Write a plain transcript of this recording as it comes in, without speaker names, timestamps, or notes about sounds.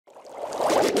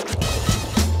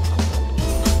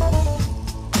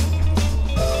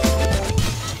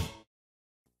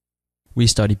We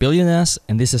study billionaires,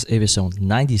 and this is episode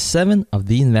 97 of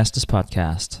the Investors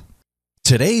Podcast.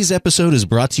 Today's episode is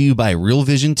brought to you by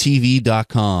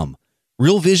RealVisionTV.com.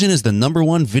 Real Vision is the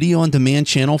 #1 video-on-demand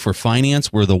channel for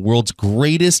finance where the world's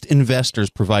greatest investors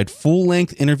provide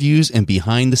full-length interviews and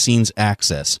behind-the-scenes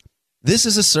access. This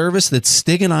is a service that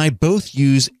Stig and I both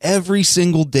use every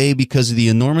single day because of the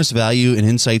enormous value and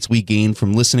insights we gain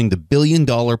from listening to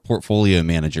billion-dollar portfolio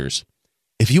managers.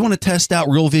 If you want to test out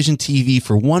Real Vision TV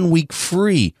for 1 week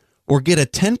free or get a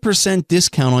 10%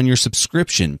 discount on your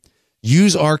subscription,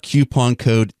 use our coupon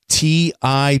code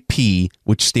TIP,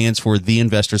 which stands for The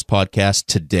Investors Podcast,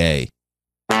 today.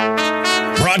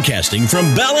 Broadcasting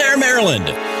from Bel Air, Maryland,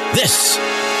 this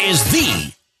is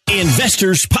The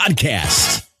Investors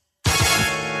Podcast.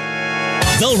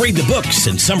 They'll read the books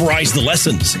and summarize the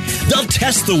lessons. They'll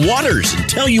test the waters and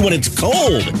tell you when it's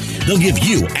cold. They'll give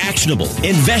you actionable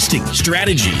investing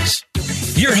strategies.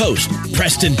 Your host,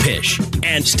 Preston Pish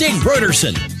and Stig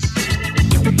Brodersen.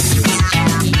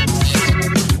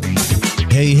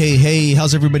 Hey,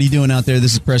 how's everybody doing out there?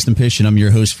 This is Preston Pish, and I'm your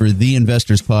host for The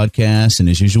Investors Podcast. And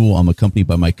as usual, I'm accompanied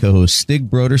by my co-host, Stig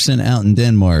Brodersen, out in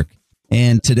Denmark.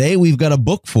 And today we've got a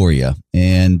book for you.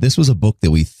 And this was a book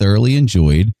that we thoroughly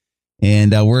enjoyed.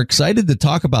 And we're excited to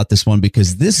talk about this one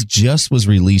because this just was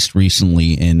released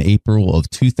recently in April of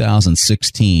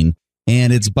 2016.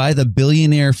 And it's by the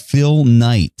billionaire Phil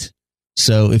Knight.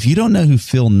 So if you don't know who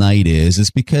Phil Knight is,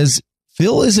 it's because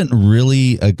Phil isn't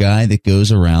really a guy that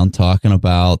goes around talking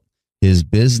about his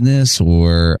business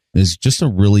or is just a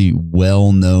really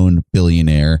well-known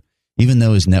billionaire, even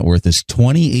though his net worth is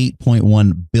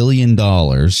 $28.1 billion.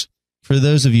 For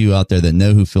those of you out there that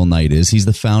know who Phil Knight is, he's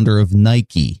the founder of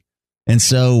Nike. And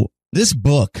so this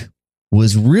book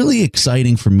was really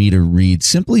exciting for me to read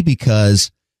simply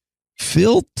because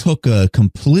Phil took a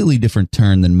completely different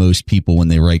turn than most people when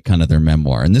they write kind of their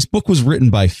memoir. And this book was written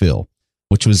by Phil,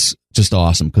 which was just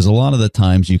awesome because a lot of the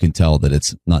times you can tell that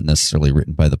it's not necessarily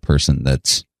written by the person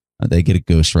they get a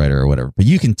ghostwriter or whatever, but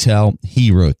you can tell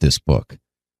he wrote this book.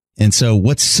 And so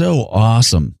what's so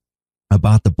awesome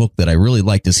about the book that I really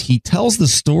liked is he tells the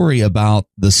story about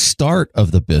the start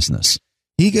of the business.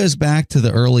 He goes back to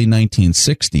the early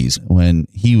 1960s when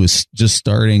he was just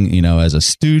starting, as a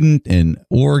student in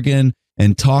Oregon,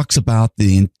 and talks about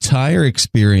the entire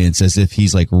experience as if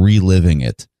he's like reliving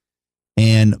it.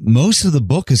 And most of the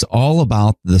book is all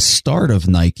about the start of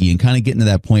Nike and kind of getting to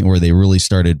that point where they really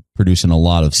started producing a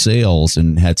lot of sales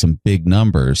and had some big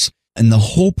numbers and the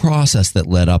whole process that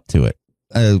led up to it.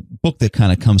 A book that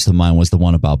kind of comes to mind was the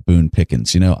one about Boone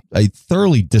Pickens. I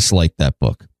thoroughly disliked that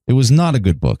book. It was not a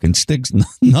good book, and Stig's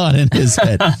not in his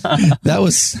head. That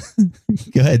was,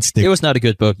 go ahead, Stig. It was not a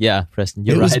good book. Yeah, Preston,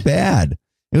 you're right. It was bad.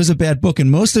 It was a bad book, and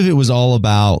most of it was all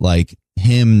about like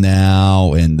him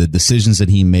now and the decisions that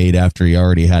he made after he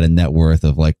already had a net worth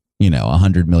of like,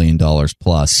 $100 million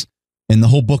plus. And the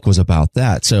whole book was about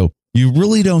that. So you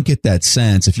really don't get that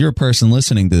sense if you're a person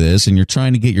listening to this and you're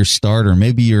trying to get your start, or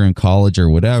maybe you're in college or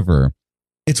whatever.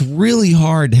 It's really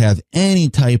hard to have any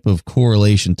type of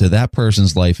correlation to that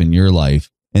person's life and your life.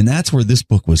 And that's where this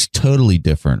book was totally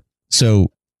different.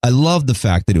 So I love the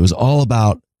fact that it was all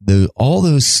about all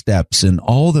those steps and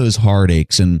all those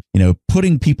heartaches and,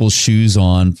 putting people's shoes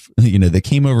on, that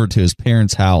came over to his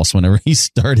parents' house whenever he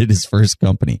started his first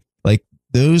company. Like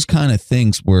those kind of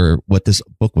things were what this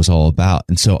book was all about.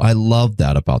 And so I love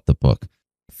that about the book.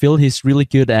 Phil, he's really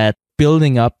good at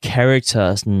building up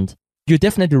characters, and you're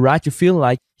definitely right. You feel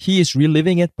like he is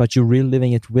reliving it, but you're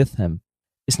reliving it with him.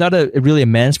 It's not really a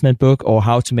management book or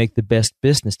how to make the best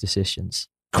business decisions.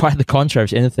 Quite the contrary,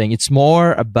 if anything. It's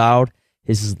more about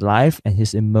his life and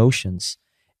his emotions.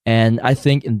 And I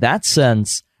think in that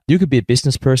sense, you could be a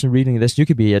business person reading this. You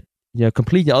could be a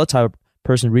completely other type of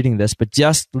person reading this, but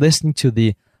just listening to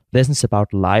the lessons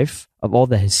about life, of all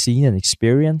that he's seen and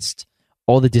experienced,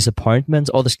 all the disappointments,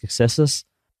 all the successes,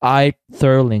 I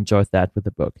thoroughly enjoyed that with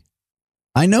the book.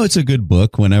 I know it's a good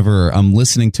book whenever I'm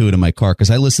listening to it in my car, because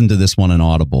I listen to this one on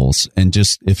Audibles. And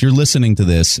just if you're listening to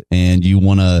this and you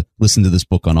want to listen to this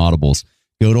book on Audibles,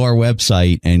 go to our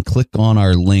website and click on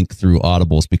our link through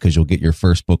Audibles because you'll get your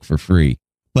first book for free.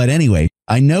 But anyway,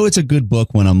 I know it's a good book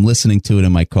when I'm listening to it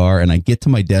in my car and I get to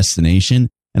my destination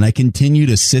and I continue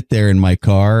to sit there in my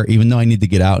car, even though I need to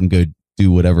get out and go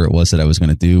do whatever it was that I was going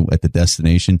to do at the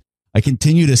destination. I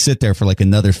continue to sit there for like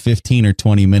another 15 or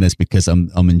 20 minutes because I'm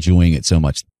enjoying it so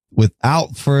much.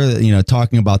 Without further,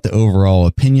 talking about the overall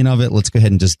opinion of it, let's go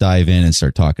ahead and just dive in and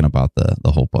start talking about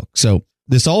the whole book. So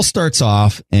this all starts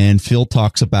off and Phil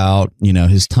talks about,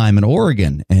 his time in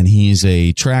Oregon, and he's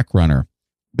a track runner.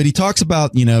 But he talks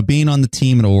about, being on the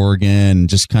team in Oregon and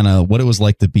just kind of what it was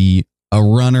like to be a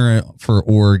runner for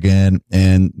Oregon.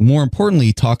 And more importantly,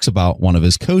 he talks about one of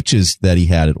his coaches that he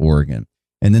had at Oregon.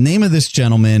 And the name of this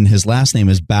gentleman, his last name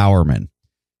is Bowerman.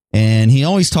 And he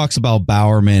always talks about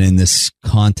Bowerman in this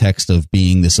context of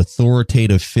being this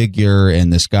authoritative figure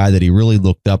and this guy that he really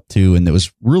looked up to and that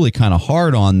was really kind of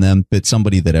hard on them, but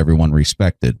somebody that everyone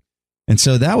respected. And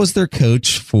so that was their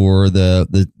coach for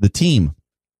the team.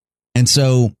 And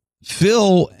so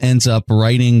Phil ends up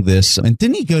writing this. And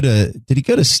did he go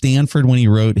to Stanford when he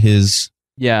wrote his?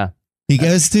 Yeah. He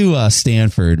goes to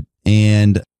Stanford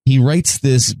and he writes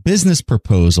this business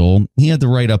proposal. He had to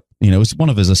write up, it was one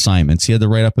of his assignments. He had to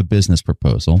write up a business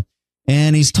proposal.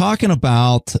 And he's talking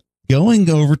about going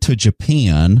over to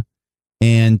Japan.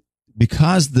 And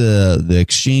because the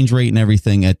exchange rate and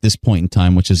everything at this point in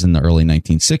time, which is in the early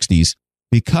 1960s,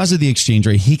 because of the exchange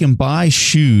rate, he can buy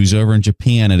shoes over in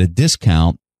Japan at a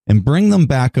discount and bring them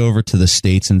back over to the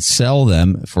States and sell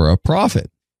them for a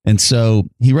profit. And so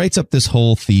he writes up this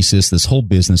whole thesis, this whole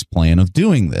business plan of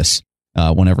doing this.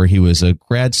 Whenever he was a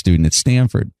grad student at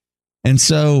Stanford. And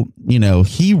so,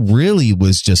 he really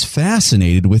was just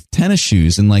fascinated with tennis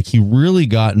shoes and he really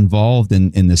got involved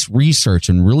in this research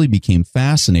and really became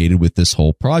fascinated with this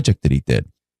whole project that he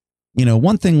did.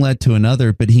 One thing led to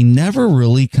another, but he never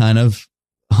really kind of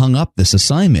hung up this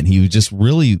assignment. He just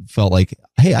really felt like,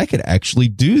 hey, I could actually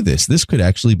do this. This could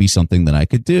actually be something that I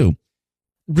could do.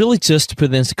 Really, just to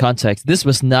put it into context,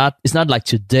 it's not like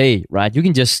today, right? You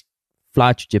can just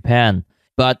fly to Japan,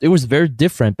 but it was very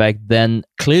different back then.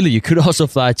 Clearly, you could also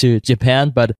fly to Japan,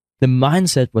 but the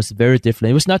mindset was very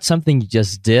different. It was not something you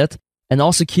just did. And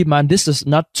also keep in mind, this is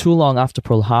not too long after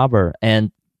Pearl Harbor,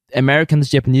 and Americans,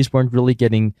 Japanese weren't really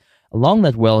getting along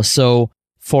that well. So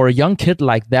for a young kid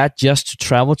like that, just to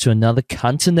travel to another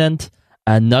continent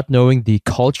and not knowing the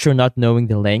culture, not knowing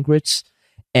the language,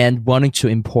 and wanting to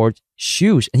import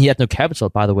shoes, and he had no capital,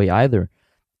 by the way, either.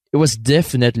 It was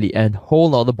definitely a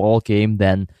whole other ball game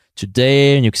than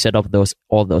today, and you can set up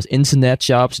all those internet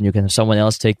shops, and you can have someone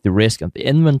else take the risk of the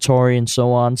inventory and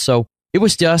so on. So it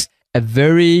was just a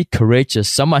very courageous,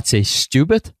 some might say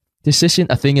stupid decision.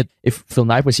 I think if Phil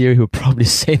Knight was here, he would probably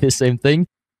say the same thing.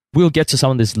 We'll get to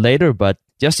some of this later, but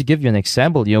just to give you an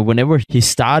example, whenever he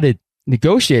started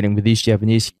negotiating with these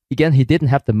Japanese, again, he didn't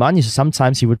have the money, so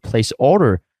sometimes he would place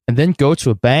order and then go to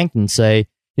a bank and say,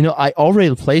 I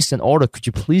already placed an order. Could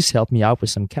you please help me out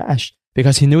with some cash?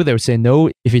 Because he knew they would say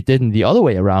no if he didn't the other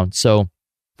way around. So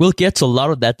we'll get to a lot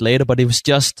of that later, but it was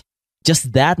just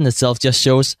that in itself just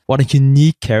shows what a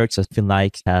unique character Phil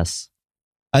Knight has.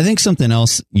 I think something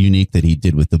else unique that he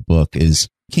did with the book is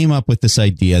came up with this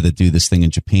idea to do this thing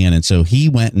in Japan. And so he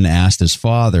went and asked his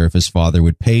father if his father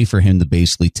would pay for him to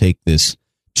basically take this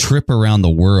trip around the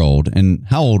world. And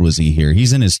how old was he here?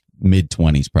 He's in his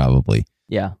mid-20s probably.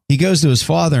 Yeah. He goes to his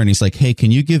father and he's like, hey,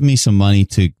 can you give me some money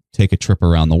to take a trip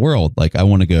around the world? Like, I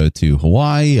want to go to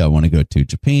Hawaii. I want to go to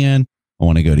Japan. I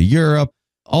want to go to Europe,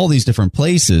 all these different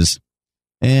places.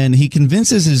 And he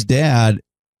convinces his dad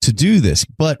to do this.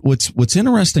 But what's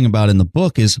interesting about in the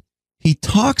book is he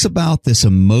talks about this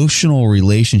emotional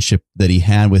relationship that he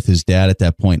had with his dad at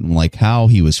that point and how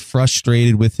he was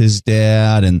frustrated with his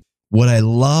dad. And what I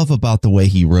love about the way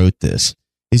he wrote this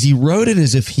is he wrote it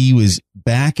as if he was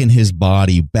back in his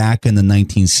body, back in the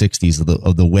 1960s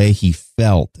of the way he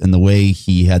felt and the way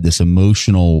he had this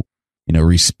emotional,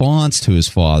 response to his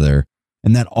father.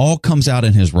 And that all comes out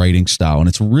in his writing style. And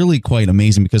it's really quite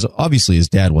amazing because obviously his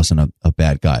dad wasn't a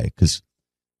bad guy because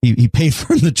he paid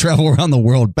for him to travel around the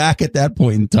world back at that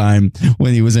point in time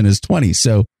when he was in his 20s.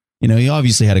 So, he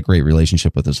obviously had a great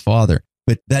relationship with his father,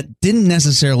 but that didn't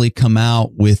necessarily come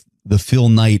out with the Phil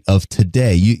Knight of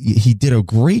today. He did a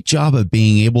great job of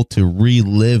being able to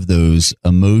relive those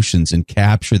emotions and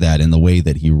capture that in the way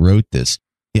that he wrote this.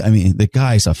 I mean, the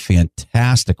guy's a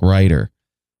fantastic writer.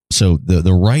 So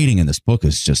the writing in this book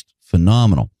is just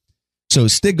phenomenal. So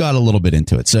Stig got a little bit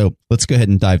into it. So let's go ahead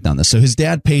and dive down this. So his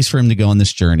dad pays for him to go on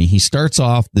this journey. He starts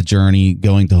off the journey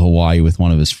going to Hawaii with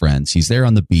one of his friends. He's there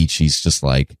on the beach. He's just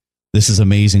like, this is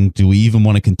amazing. Do we even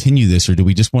want to continue this, or do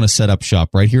we just want to set up shop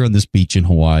right here on this beach in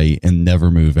Hawaii and never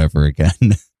move ever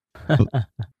again?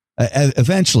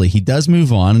 Eventually, he does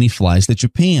move on and he flies to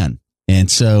Japan. And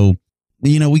so,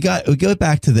 we go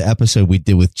back to the episode we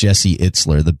did with Jesse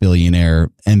Itzler, the billionaire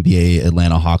NBA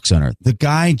Atlanta Hawks owner. The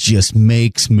guy just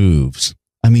makes moves.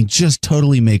 I mean, just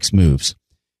totally makes moves.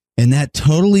 And that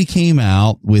totally came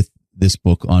out with this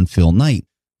book on Phil Knight.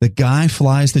 The guy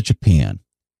flies to Japan.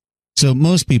 So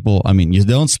most people, you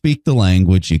don't speak the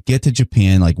language, you get to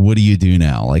Japan, what do you do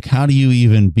now? How do you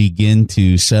even begin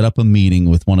to set up a meeting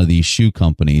with one of these shoe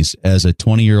companies as a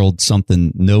 20-year-old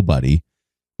something nobody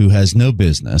who has no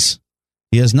business?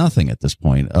 He has nothing at this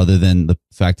point other than the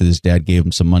fact that his dad gave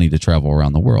him some money to travel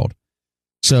around the world.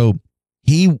 So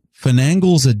he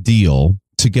finagles a deal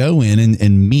to go in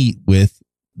and meet with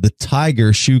the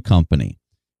Tiger Shoe Company.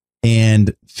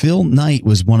 And Phil Knight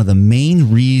was one of the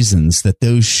main reasons that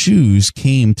those shoes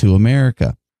came to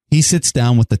America. He sits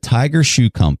down with the Tiger Shoe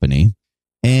Company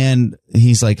and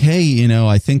he's like, hey,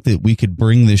 I think that we could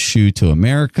bring this shoe to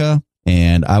America.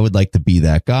 And I would like to be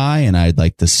that guy, and I'd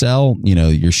like to sell,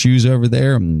 your shoes over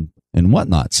there and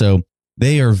whatnot. So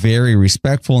they are very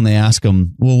respectful, and they ask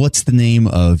him, well, what's the name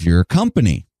of your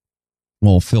company?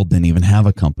 Well, Phil didn't even have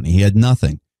a company. He had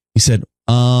nothing. He said,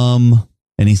 and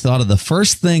he thought of the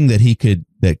first thing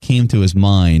that came to his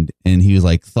mind, and he was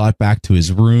like, thought back to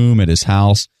his room at his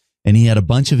house, and he had a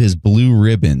bunch of his blue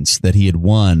ribbons that he had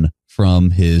won from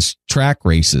his track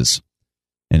races.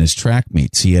 And his track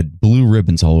meets, he had blue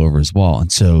ribbons all over his wall.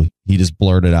 And so he just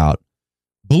blurted out,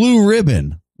 Blue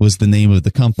Ribbon was the name of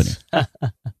the company.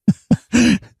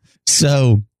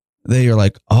 So they are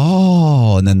like,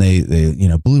 oh, and then they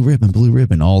Blue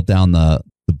Ribbon, all down the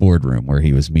boardroom where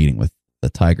he was meeting with the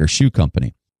Tiger Shoe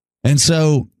Company. And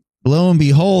so lo and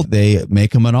behold, they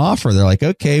make him an offer. They're like,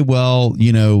 okay, well,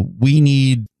 we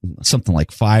need something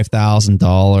like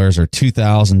 $5,000 or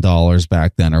 $2,000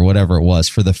 back then or whatever it was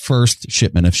for the first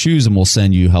shipment of shoes. And we'll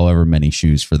send you however many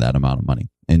shoes for that amount of money.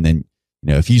 And then,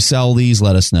 if you sell these,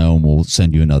 let us know and we'll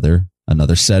send you another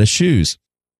set of shoes.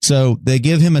 So they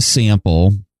give him a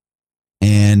sample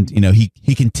and,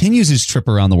 he continues his trip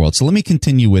around the world. So let me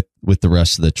continue with the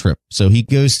rest of the trip. So he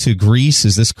goes to Greece.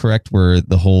 Is this correct? Where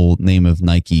the whole name of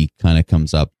Nike kind of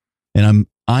comes up. And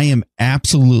I am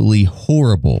absolutely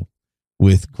horrible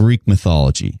with Greek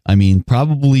mythology. I mean,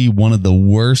 probably one of the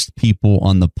worst people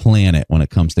on the planet when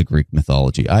it comes to Greek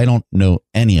mythology. I don't know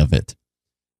any of it.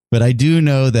 But I do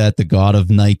know that the god of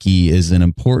Nike is an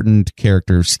important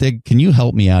character. Stig, can you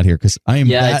help me out here? Because I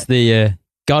am it's the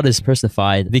goddess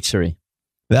personified victory.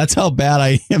 That's how bad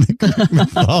I am at Greek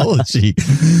mythology.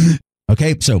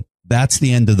 Okay, so that's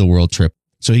the end of the world trip.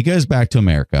 So he goes back to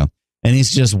America, and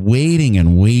he's just waiting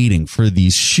and waiting for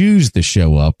these shoes to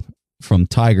show up from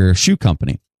Tiger Shoe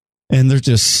Company. And they're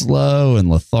just slow and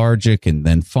lethargic. And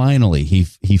then finally, he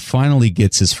finally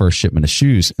gets his first shipment of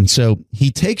shoes. And so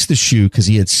he takes the shoe because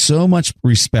he had so much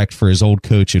respect for his old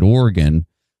coach at Oregon,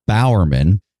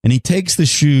 Bowerman. And he takes the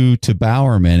shoe to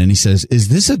Bowerman and he says, is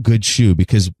this a good shoe?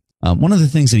 Because one of the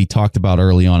things that he talked about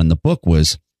early on in the book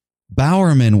was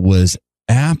Bowerman was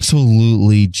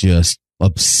absolutely just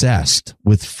obsessed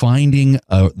with finding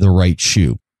the right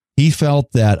shoe. He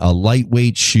felt that a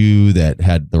lightweight shoe that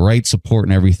had the right support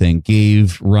and everything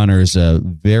gave runners a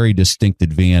very distinct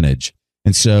advantage.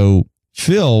 And so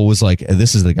Phil was like,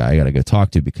 this is the guy I got to go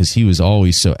talk to, because he was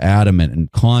always so adamant and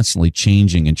constantly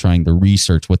changing and trying to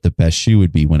research what the best shoe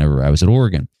would be whenever I was at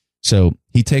Oregon. So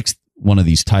he takes one of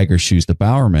these Tiger shoes to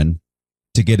Bowerman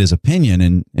to get his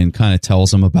opinion and kind of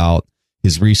tells him about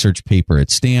his research paper at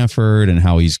Stanford and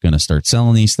how he's going to start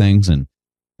selling these things. And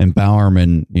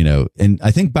Bowerman, and I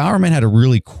think Bowerman had a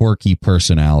really quirky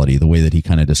personality, the way that he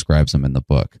kind of describes him in the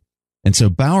book. And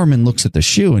so Bowerman looks at the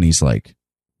shoe and he's like,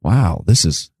 wow, this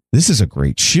is a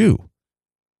great shoe.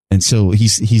 And so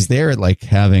he's there at like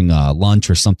having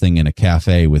lunch or something in a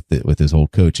cafe with his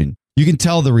old coach. And you can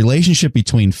tell the relationship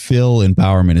between Phil and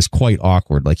Bowerman is quite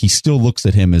awkward. Like he still looks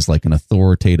at him as like an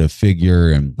authoritative figure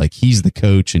and like he's the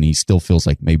coach and he still feels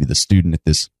like maybe the student at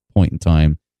this point in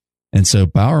time. And so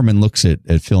Bowerman looks at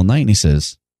Phil Knight and he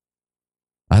says,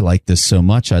 I like this so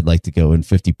much, I'd like to go in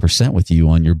 50% with you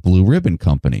on your Blue Ribbon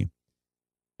Company.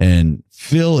 And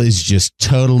Phil is just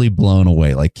totally blown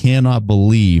away, like cannot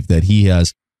believe that he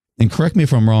has, and correct me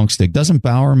if I'm wrong, Stig, doesn't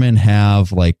Bowerman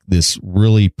have like this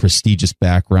really prestigious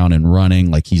background in running?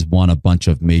 Like he's won a bunch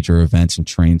of major events and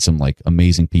trained some like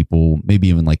amazing people, maybe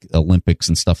even like Olympics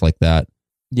and stuff like that.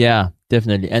 Yeah,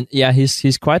 definitely. And yeah,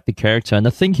 he's quite the character. And I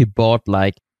think he bought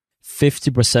like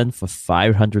 50% for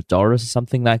 $500 or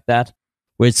something like that,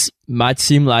 which might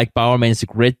seem like Bowerman is a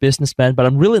great businessman, but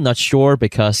I'm really not sure,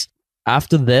 because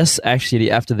after this,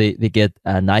 actually, after they get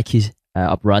Nike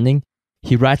up running,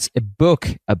 he writes a book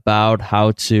about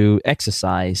how to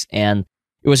exercise, and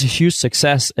it was a huge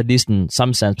success, at least in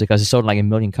some sense, because it sold like 1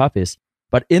 million copies.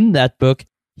 But in that book,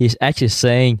 he's actually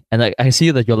saying, and I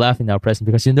see that you're laughing now, Preston,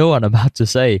 because you know what I'm about to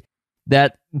say,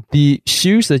 that the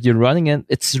shoes that you're running in,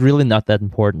 it's really not that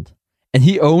important. And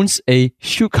he owns a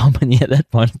shoe company at that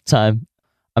point in time.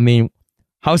 I mean,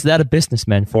 how's that a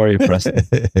businessman for you, Preston?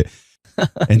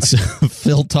 And so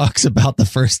Phil talks about the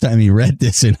first time he read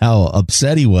this and how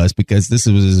upset he was because this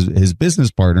was his business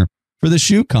partner for the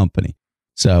shoe company.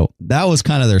 So that was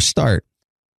kind of their start.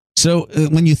 So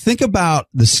when you think about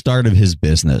the start of his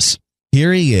business,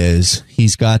 here he is.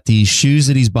 He's got these shoes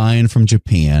that he's buying from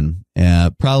Japan,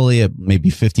 probably at maybe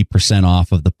 50%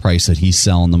 off of the price that he's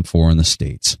selling them for in the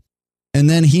States. And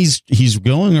then he's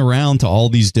going around to all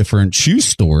these different shoe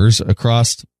stores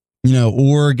across,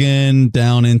 Oregon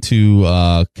down into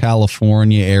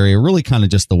California area, really kind of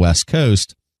just the West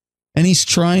Coast. And he's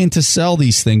trying to sell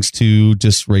these things to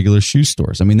just regular shoe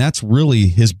stores. I mean, that's really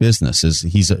his business. Is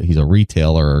he's a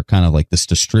retailer, or kind of like this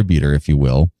distributor, if you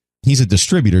will. He's a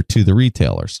distributor to the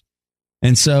retailers.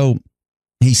 And so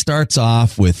he starts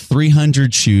off with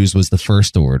 300 shoes was the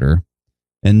first order.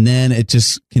 And then it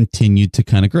just continued to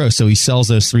kind of grow. So he sells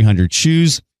those 300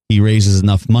 shoes. He raises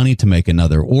enough money to make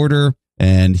another order,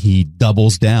 and he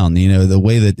doubles down. The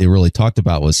way that they really talked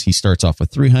about was he starts off with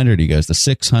 300, he goes to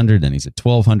 600, and he's at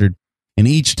 1,200. And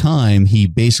each time he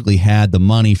basically had the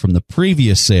money from the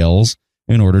previous sales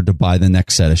in order to buy the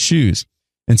next set of shoes.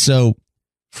 And so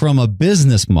from a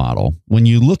business model, when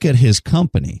you look at his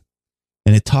company,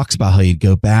 and it talks about how he'd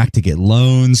go back to get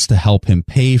loans to help him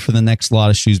pay for the next lot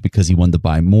of shoes because he wanted to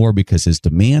buy more because his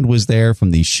demand was there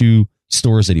from these shoe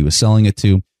stores that he was selling it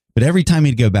to. But every time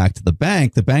he'd go back to the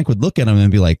bank would look at him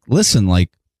and be like, listen,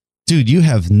 dude, you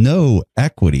have no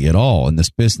equity at all in this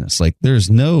business. There's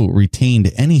no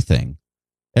retained anything.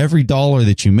 Every dollar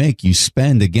that you make, you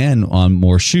spend again on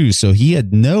more shoes. So he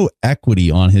had no equity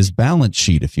on his balance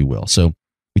sheet, if you will. So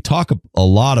we talk a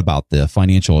lot about the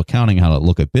financial accounting, how to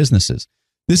look at businesses.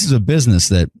 This is a business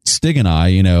that Stig and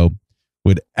I,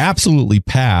 would absolutely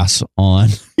pass on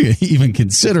even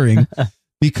considering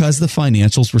because the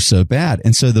financials were so bad.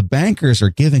 And so the bankers are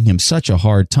giving him such a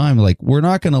hard time. We're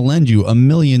not going to lend you $1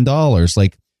 million.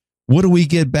 What do we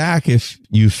get back if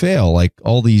you fail?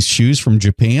 All these shoes from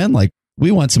Japan?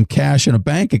 We want some cash in a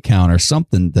bank account or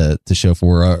something to show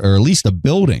for, or at least a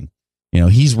building.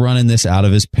 He's running this out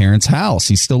of his parents' house.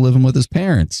 He's still living with his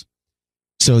parents.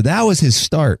 So that was his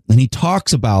start. And he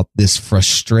talks about this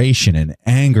frustration and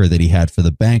anger that he had for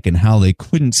the bank and how they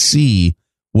couldn't see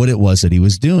what it was that he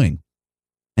was doing.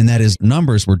 And that his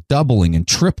numbers were doubling and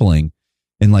tripling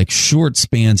in short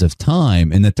spans of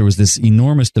time. And that there was this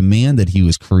enormous demand that he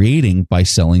was creating by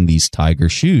selling these Tiger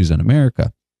shoes in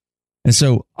America. And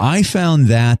so I found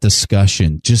that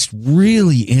discussion just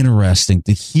really interesting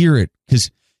to hear it, because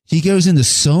he goes into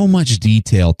so much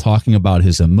detail talking about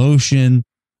his emotion,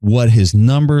 what his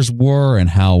numbers were, and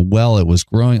how well it was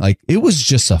growing. It was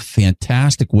just a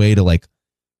fantastic way to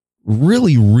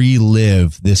really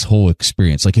relive this whole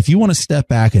experience. If you want to step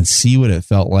back and see what it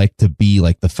felt like to be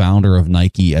the founder of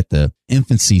Nike at the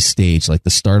infancy stage,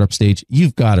 the startup stage,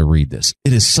 you've got to read this.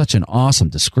 It is such an awesome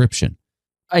description.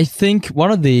 I think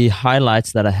one of the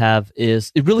highlights that I have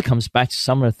is it really comes back to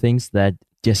some of the things that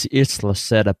Jesse Itzler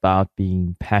said about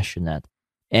being passionate.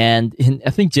 And I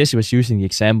think Jesse was using the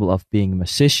example of being a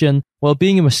musician. Well,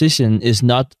 being a musician is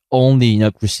not only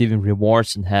receiving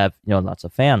rewards and have lots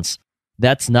of fans.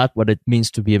 That's not what it means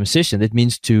to be a musician. It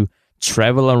means to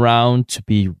travel around, to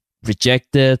be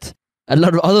rejected, a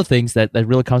lot of other things that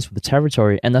really comes with the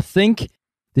territory. And I think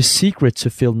the secret to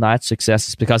Phil Knight's success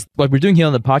is because what we're doing here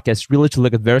on the podcast is really to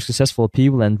look at very successful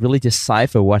people and really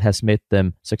decipher what has made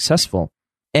them successful.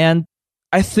 And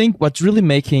I think what's really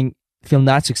making Phil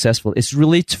Knight successful is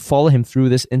really to follow him through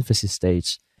this infancy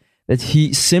stage, that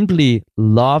he simply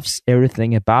loves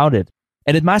everything about it.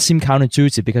 And it might seem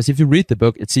counterintuitive because if you read the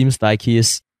book, it seems like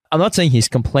I'm not saying he's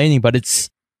complaining, but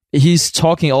he's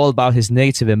talking all about his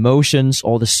negative emotions,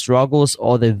 all the struggles,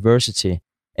 all the adversity.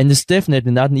 And it's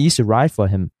definitely not an easy ride for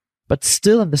him. But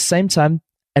still, at the same time,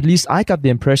 at least I got the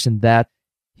impression that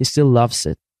he still loves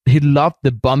it. He loved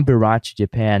the bumpy ride to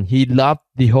Japan. He loved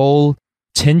the whole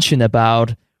tension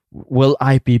about, will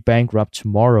I be bankrupt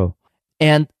tomorrow?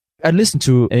 And I listened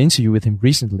to an interview with him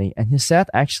recently, and he said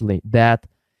actually that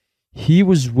he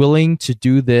was willing to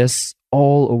do this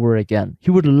all over again.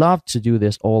 He would love to do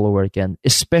this all over again,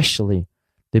 especially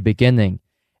the beginning.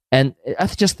 And I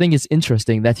just think it's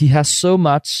interesting that he has so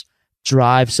much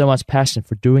drive, so much passion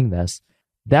for doing this.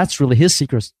 That's really his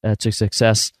secret to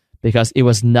success, because it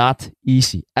was not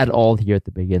easy at all here at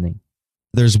the beginning.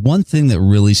 There's one thing that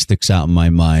really sticks out in my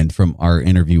mind from our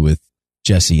interview with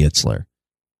Jesse Itzler.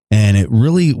 And it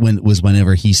really was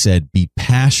whenever he said, be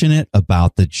passionate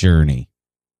about the journey.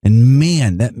 And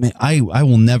man, I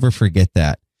will never forget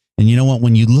that. And you know what?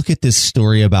 When you look at this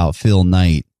story about Phil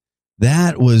Knight,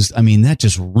 that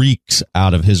just reeks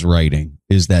out of his writing,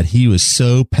 is that he was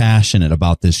so passionate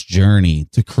about this journey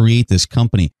to create this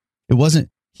company.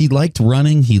 He liked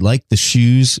running. He liked the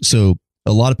shoes. So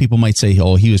a lot of people might say,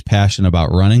 oh, he was passionate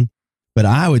about running. But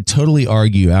I would totally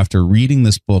argue after reading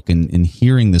this book and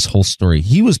hearing this whole story,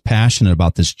 he was passionate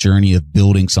about this journey of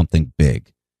building something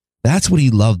big. That's what he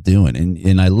loved doing.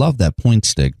 And I love that point,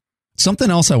 Stig.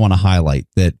 Something else I want to highlight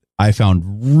that I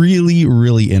found really,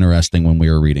 really interesting when we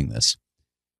were reading this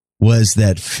was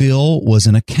that Phil was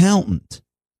an accountant.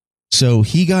 So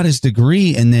he got his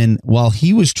degree, and then while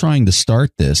he was trying to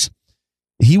start this,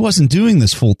 he wasn't doing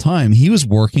this full time. He was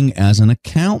working as an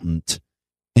accountant.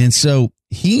 And so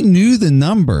he knew the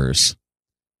numbers.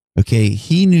 Okay.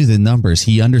 He knew the numbers.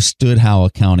 He understood how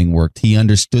accounting worked. He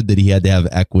understood that he had to have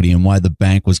equity and why the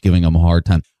bank was giving him a hard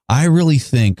time. I really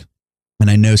think, and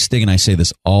I know Stig and I say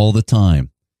this all the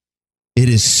time, it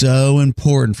is so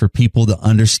important for people to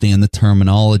understand the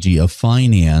terminology of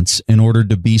finance in order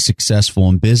to be successful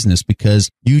in business, because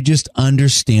you just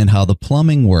understand how the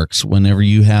plumbing works whenever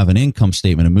you have an income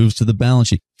statement. It moves to the balance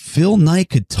sheet. Phil Knight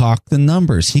could talk the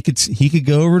numbers. He could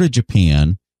go over to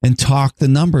Japan and talk the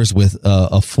numbers with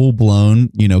a full-blown,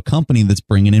 company that's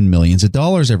bringing in millions of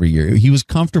dollars every year. He was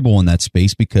comfortable in that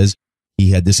space because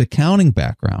he had this accounting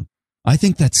background. I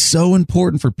think that's so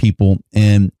important for people.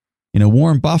 And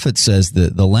Warren Buffett says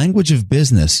that the language of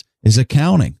business is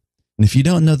accounting. And if you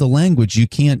don't know the language, you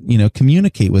can't,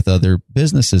 communicate with other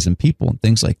businesses and people and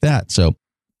things like that. So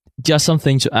just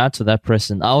something to add to that,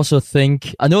 Preston. I also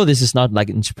think, I know this is not like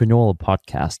an entrepreneurial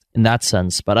podcast in that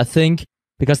sense, but I think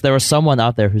because there is someone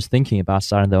out there who's thinking about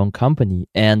starting their own company,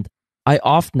 and I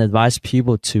often advise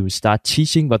people to start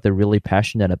teaching what they're really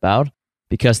passionate about,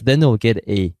 because then they'll get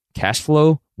a cash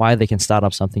flow while they can start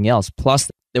up something else. Plus,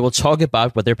 they will talk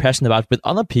about what they're passionate about with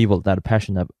other people that are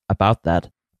passionate about that.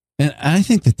 And I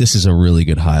think that this is a really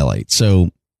good highlight. So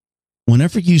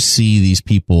whenever you see these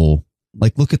people,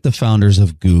 like look at the founders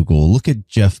of Google, look at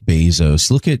Jeff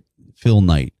Bezos, look at Phil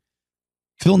Knight.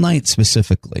 Phil Knight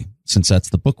specifically, since that's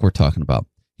the book we're talking about,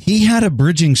 he had a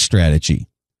bridging strategy.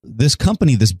 This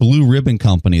company, this blue ribbon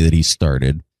company that he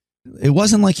started, it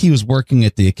wasn't like he was working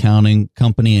at the accounting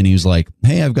company and he was like,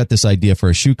 hey, I've got this idea for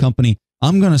a shoe company.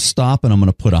 I'm going to stop and I'm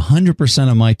going to put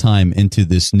 100% of my time into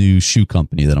this new shoe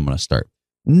company that I'm going to start.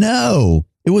 No,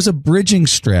 it was a bridging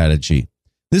strategy.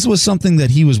 This was something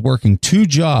that he was working 2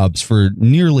 jobs for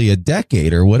nearly a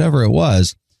decade or whatever it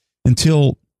was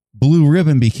until Blue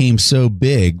Ribbon became so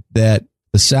big that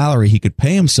the salary he could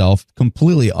pay himself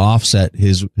completely offset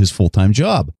his full-time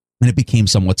job. And it became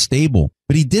somewhat stable.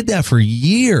 But he did that for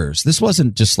years. This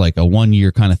wasn't just like a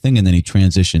 1-year kind of thing and then he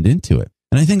transitioned into it.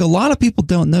 And I think a lot of people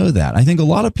don't know that. I think a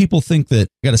lot of people think that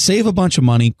I got to save a bunch of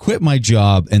money, quit my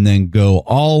job, and then go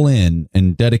all in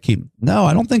and dedicate. No,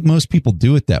 I don't think most people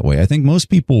do it that way. I think most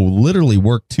people literally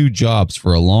work 2 jobs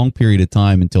for a long period of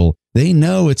time until they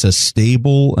know it's a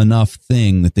stable enough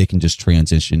thing that they can just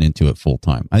transition into it full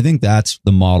time. I think that's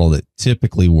the model that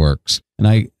typically works.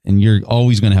 And you're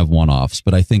always going to have one-offs,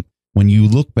 but I think when you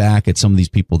look back at some of these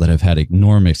people that have had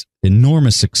enormous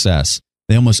success,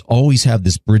 they almost always have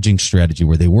this bridging strategy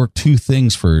where they work 2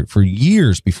 things for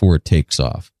years before it takes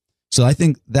off. So I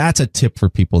think that's a tip for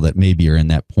people that maybe are in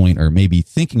that point or maybe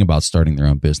thinking about starting their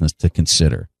own business to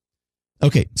consider.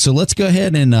 Okay, so let's go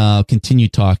ahead and continue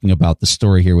talking about the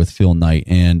story here with Phil Knight,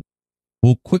 and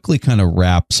we'll quickly kind of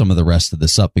wrap some of the rest of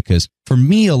this up, because for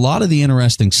me, a lot of the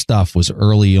interesting stuff was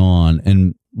early on,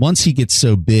 and once he gets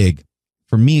so big,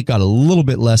 for me, it got a little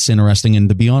bit less interesting. And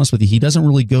to be honest with you, he doesn't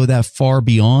really go that far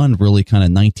beyond really kind of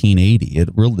 1980.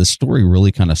 The story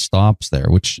really kind of stops there,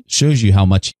 which shows you how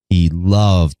much he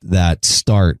loved that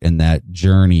start and that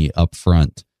journey up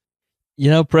front.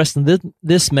 Preston,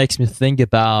 this makes me think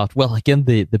about, well, again,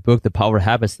 the book, The Power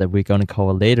Habits, that we're going to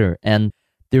cover later. And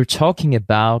they're talking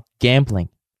about gambling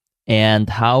and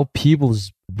how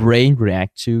people's brain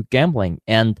react to gambling.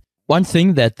 And one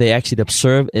thing that they actually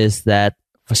observe is that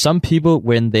for some people,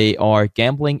 when they are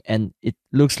gambling and it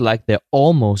looks like they're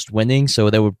almost winning, so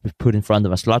they would be put in front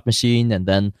of a slot machine and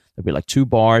then there'll be like 2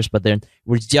 bars, but then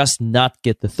would just not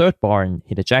get the 3rd bar and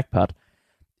hit a jackpot.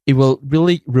 It will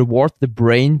really reward the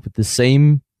brain with the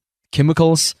same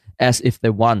chemicals as if they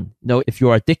won, if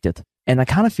you're addicted. And I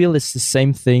kind of feel it's the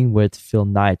same thing with Phil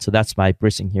Knight. So that's my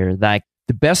bridging here. Like,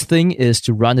 the best thing is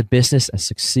to run a business and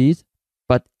succeed,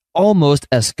 but almost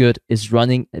as good is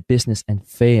running a business and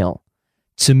fail.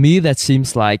 To me, that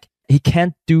seems like he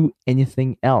can't do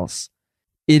anything else.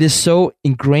 It is so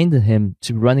ingrained in him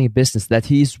to running a business that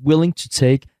he is willing to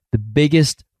take the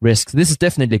biggest risks. This is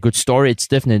definitely a good story. It's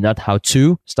definitely not how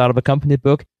to start up a company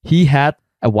book. He had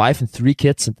a wife and 3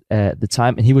 kids at the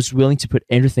time, and he was willing to put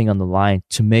everything on the line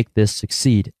to make this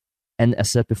succeed. And as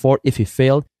I said before, if he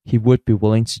failed, he would be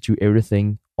willing to do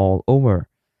everything all over.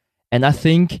 And I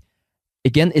think,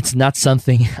 again, it's not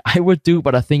something I would do,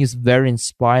 but I think it's very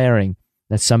inspiring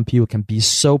that some people can be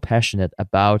so passionate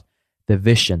about the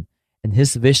vision. And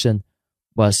his vision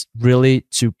was really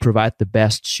to provide the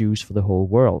best shoes for the whole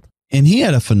world. And he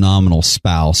had a phenomenal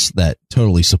spouse that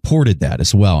totally supported that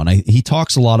as well. And he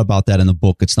talks a lot about that in the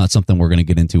book. It's not something we're going to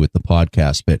get into with the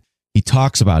podcast, but he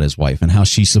talks about his wife and how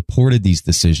she supported these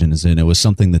decisions. And it was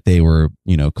something that they were,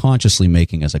 consciously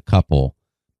making as a couple.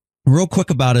 Real quick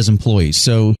about his employees.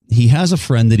 So he has a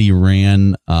friend that he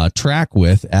ran track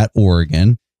with at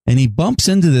Oregon, and he bumps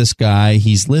into this guy.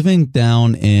 He's living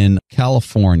down in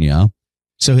California.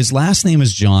 So his last name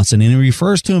is Johnson, and he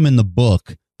refers to him in the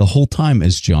book the whole time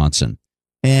as Johnson.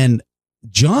 And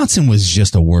Johnson was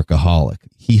just a workaholic.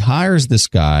 He hires this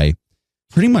guy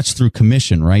pretty much through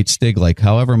commission, right, Stig? Like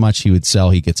however much he would sell,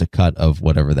 he gets a cut of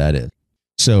whatever that is.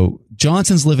 So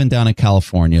Johnson's living down in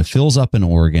California, Phil's up in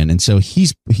Oregon, and so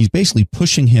he's basically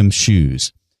pushing him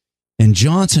shoes. And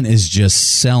Johnson is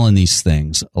just selling these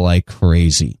things like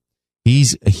crazy.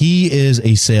 He is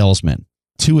a salesman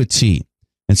to a T.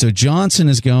 And so Johnson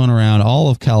is going around all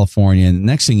of California. And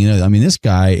next thing you know, I mean, this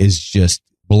guy is just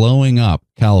blowing up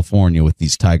California with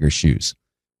these Tiger shoes.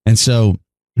 And so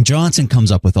Johnson comes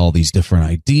up with all these different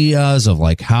ideas of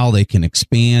like how they can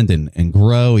expand and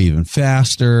grow even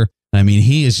faster. I mean,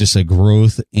 he is just a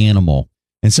growth animal.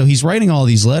 And so he's writing all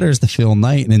these letters to Phil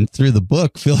Knight. And through the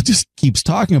book, Phil just keeps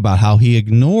talking about how he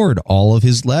ignored all of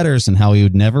his letters and how he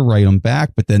would never write them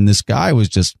back. But then this guy was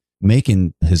just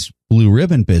making his Blue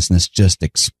Ribbon business just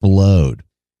explode.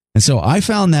 And so I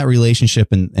found that relationship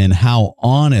and how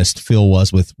honest Phil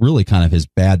was with really kind of his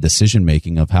bad decision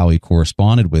making of how he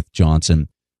corresponded with Johnson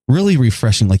really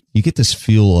refreshing. Like you get this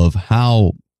feel of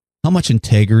how much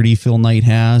integrity Phil Knight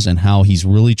has and how he's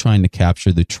really trying to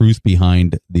capture the truth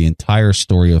behind the entire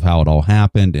story of how it all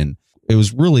happened. And it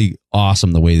was really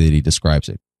awesome the way that he describes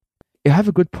it. You have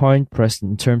a good point, Preston,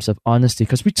 in terms of honesty,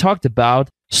 because we talked about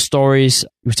stories.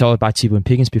 We talked about T.B.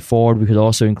 Pickens before. We could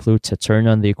also include Ted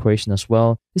Turner in the equation as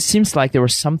well. It seems like there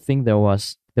was something they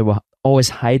were always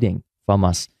hiding from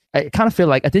us. I kind of feel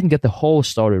like I didn't get the whole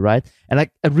story, right? And I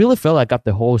really felt I got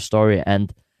the whole story,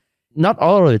 and not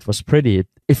all of it was pretty.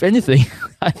 If anything,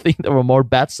 I think there were more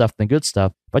bad stuff than good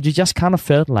stuff. But you just kind of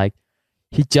felt like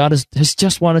he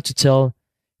just wanted to tell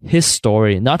his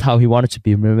story, not how he wanted to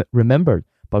be remembered,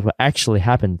 but what actually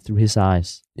happened through his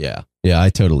eyes. Yeah, I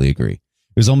totally agree.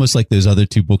 It was almost like those other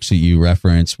two books that you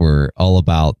referenced were all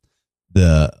about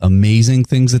the amazing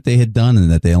things that they had done and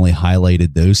that they only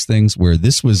highlighted those things, where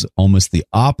this was almost the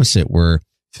opposite, where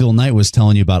Phil Knight was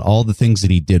telling you about all the things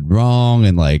that he did wrong.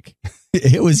 And like,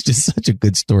 it was just such a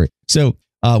good story. So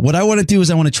what I want to do is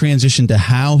I want to transition to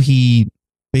how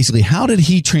did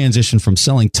he transition from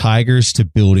selling Tigers to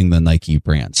building the Nike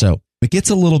brand? So it gets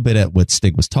a little bit at what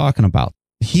Stig was talking about.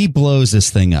 He blows this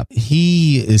thing up.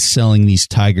 He is selling these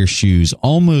Tiger shoes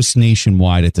almost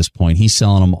nationwide at this point. He's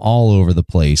selling them all over the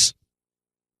place.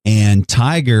 And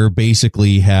Tiger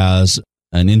basically has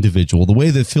an individual, the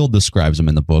way that Phil describes them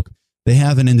in the book, they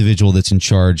have an individual that's in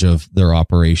charge of their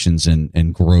operations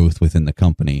and growth within the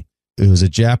company. It was a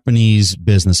Japanese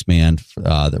businessman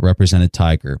that represented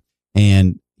Tiger.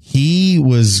 And he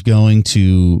was going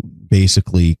to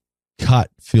basically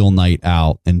cut Phil Knight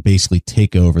out and basically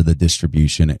take over the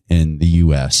distribution in the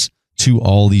U.S. to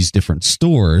all these different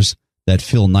stores that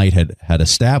Phil Knight had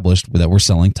established that were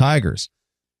selling Tigers.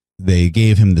 They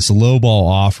gave him this lowball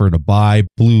offer to buy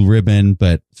Blue Ribbon,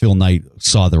 but Phil Knight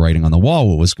saw the writing on the wall,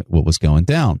 what was going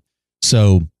down.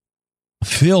 So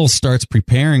Phil starts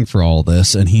preparing for all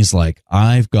this, and he's like,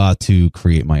 I've got to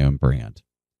create my own brand.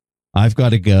 I've got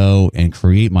to go and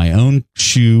create my own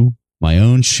shoe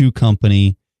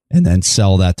company, and then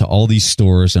sell that to all these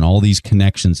stores and all these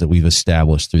connections that we've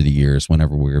established through the years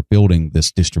whenever we were building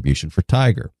this distribution for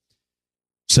Tiger.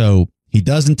 So he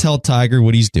doesn't tell Tiger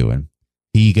what he's doing.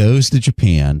 He goes to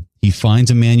Japan, he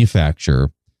finds a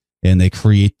manufacturer, and they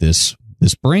create this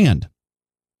brand.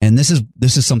 And this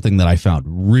is something that I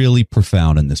found really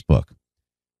profound in this book.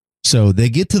 So they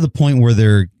get to the point where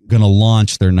they're going to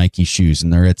launch their Nike shoes,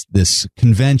 and they're at this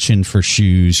convention for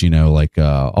shoes, like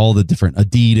all the different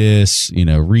Adidas,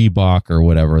 Reebok or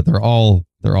whatever. They're all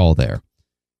there.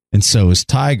 And so is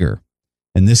Tiger.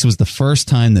 And this was the first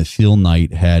time that Phil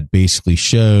Knight had basically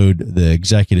showed the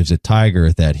executives at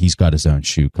Tiger that he's got his own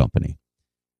shoe company.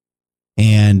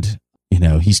 And,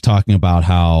 he's talking about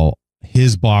how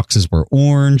his boxes were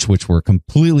orange, which were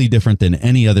completely different than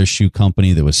any other shoe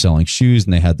company that was selling shoes.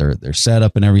 And they had their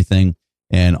setup and everything.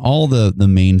 And all the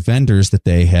main vendors that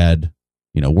they had,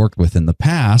 worked with in the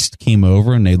past came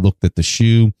over and they looked at the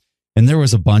shoe. And there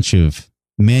was a bunch of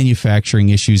manufacturing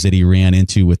issues that he ran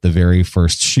into with the very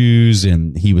first shoes,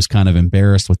 and he was kind of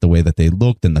embarrassed with the way that they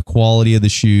looked and the quality of the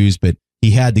shoes. But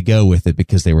he had to go with it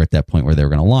because they were at that point where they were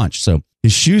going to launch. So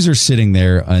his shoes are sitting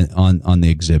there on the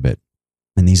exhibit,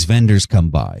 and these vendors come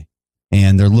by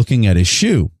and they're looking at his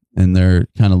shoe and they're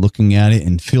kind of looking at it.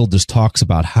 And Phil just talks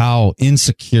about how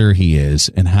insecure he is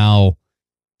and how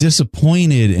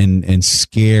disappointed and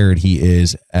scared he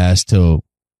is as to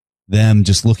them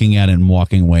just looking at it and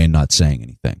walking away and not saying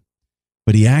anything.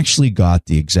 But he actually got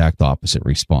the exact opposite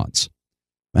response.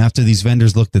 After these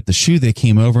vendors looked at the shoe, they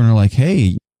came over and are like,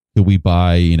 hey, could we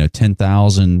buy,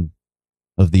 10,000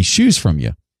 of these shoes from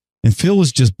you? And Phil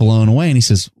was just blown away. And he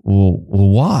says, well,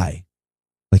 why?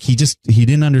 Like he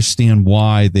didn't understand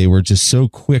why they were just so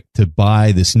quick to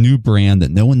buy this new brand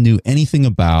that no one knew anything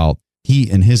about.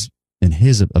 In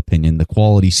his opinion, the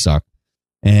quality sucked.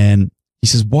 And he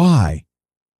says, why?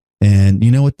 And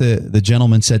you know what the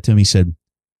gentleman said to him? He said,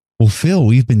 well, Phil,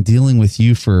 we've been dealing with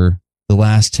you for the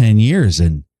last 10 years.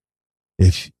 And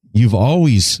if you've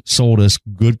always sold us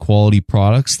good quality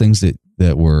products, things that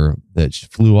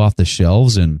flew off the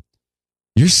shelves, and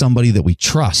you're somebody that we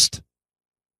trust.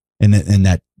 And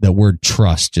that word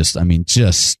trust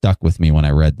just stuck with me when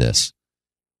I read this.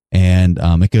 And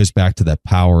it goes back to that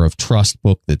Power of Trust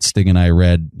book that Stig and I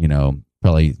read,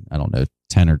 probably,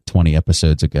 10 or 20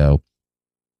 episodes ago.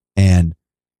 And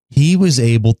he was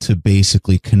able to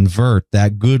basically convert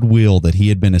that goodwill that he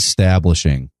had been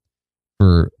establishing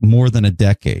for more than a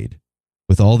decade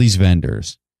with all these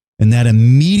vendors. And that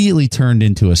immediately turned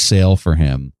into a sale for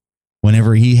him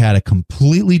whenever he had a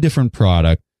completely different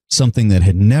product, something that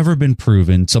had never been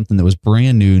proven, something that was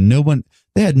brand new.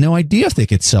 They had no idea if they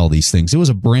could sell these things. It was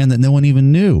a brand that no one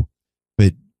even knew.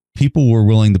 But people were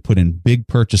willing to put in big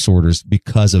purchase orders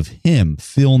because of him,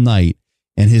 Phil Knight,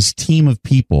 and his team of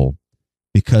people,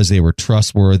 because they were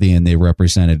trustworthy and they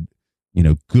represented,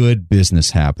 good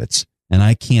business habits. And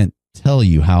I can't tell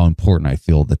you how important I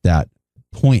feel that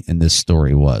point in this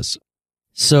story was.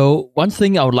 So one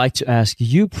thing I would like to ask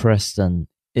you, Preston,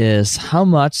 is how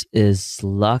much is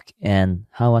luck and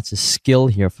how much is skill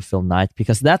here for Phil Knight?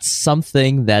 Because that's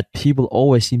something that people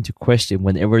always seem to question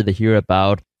whenever they hear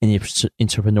about an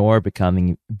entrepreneur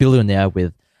becoming a billionaire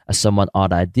with a somewhat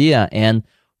odd idea. And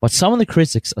what some of the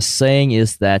critics are saying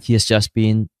is that he has just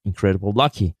been incredibly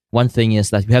lucky. One thing is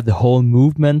that we have the whole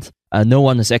movement. No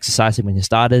one is exercising when he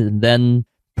started, and then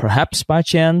perhaps by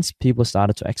chance, people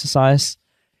started to exercise.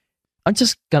 I'm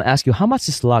just going to ask you, how much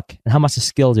is luck and how much is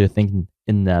skill do you think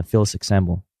in Phil's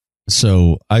example?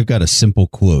 So I've got a simple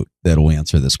quote that will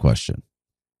answer this question.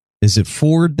 Is it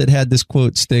Ford that had this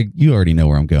quote, Stig? You already know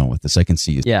where I'm going with this. I can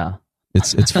see you. Yeah.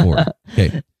 It's Ford.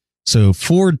 Okay. So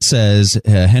Ford says,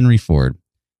 Henry Ford,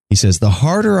 he says, the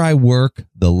harder I work,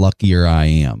 the luckier I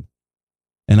am.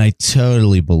 And I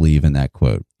totally believe in that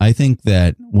quote. I think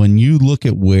that when you look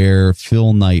at where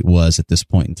Phil Knight was at this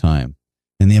point in time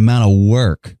and the amount of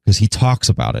work, because he talks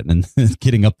about it and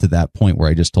getting up to that point where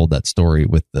I just told that story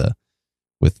with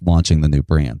launching the new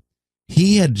brand,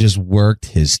 he had just worked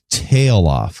his tail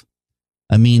off.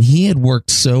 I mean, he had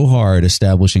worked so hard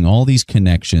establishing all these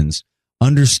connections,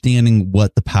 understanding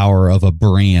what the power of a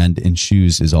brand in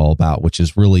shoes is all about, which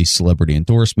is really celebrity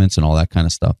endorsements and all that kind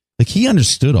of stuff. Like, he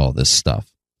understood all this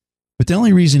stuff. But the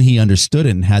only reason he understood it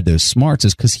and had those smarts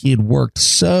is because he had worked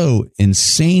so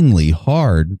insanely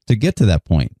hard to get to that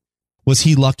point. Was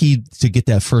he lucky to get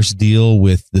that first deal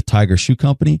with the Tiger Shoe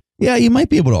Company? Yeah, you might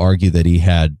be able to argue that he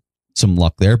had some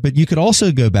luck there, but you could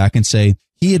also go back and say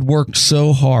he had worked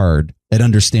so hard at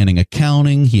understanding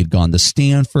accounting. He had gone to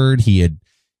Stanford. He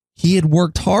had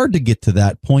worked hard to get to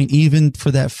that point, even for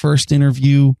that first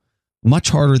interview, much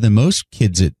harder than most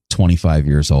kids at 25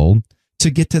 years old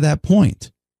to get to that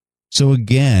point. So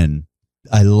again,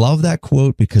 I love that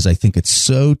quote because I think it's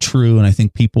so true. And I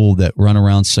think people that run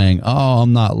around saying, oh,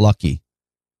 I'm not lucky.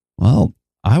 Well,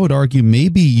 I would argue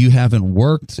maybe you haven't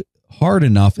worked hard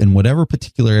enough in whatever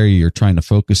particular area you're trying to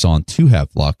focus on to have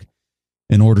luck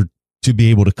in order to be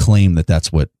able to claim that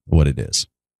that's what it is.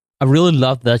 I really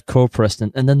love that quote,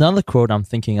 Preston. And another quote I'm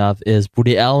thinking of is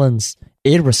Woody Allen's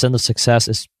 80% of success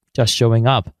is just showing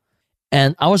up.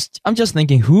 And I'm just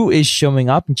thinking, who is showing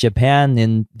up in Japan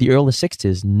in the early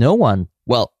 60s? No one.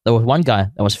 Well, there was one guy.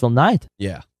 That was Phil Knight.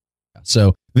 Yeah.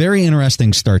 So very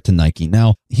interesting start to Nike.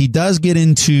 Now, he does get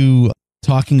into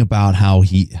talking about how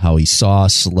he saw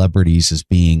celebrities as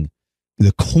being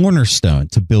the cornerstone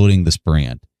to building this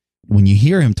brand. When you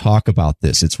hear him talk about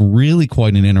this, it's really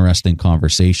quite an interesting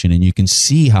conversation. And you can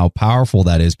see how powerful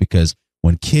that is, because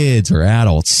when kids or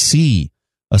adults see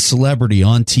a celebrity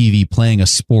on TV playing a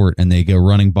sport and they go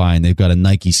running by and they've got a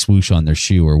Nike swoosh on their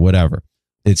shoe or whatever,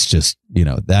 it's just,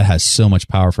 that has so much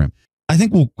power for him. I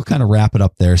think we'll kind of wrap it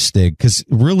up there, Stig, because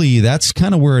really that's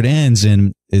kind of where it ends.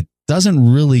 And it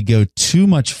doesn't really go too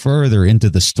much further into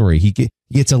the story. He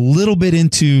gets a little bit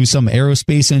into some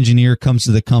aerospace engineer comes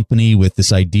to the company with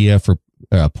this idea for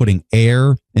putting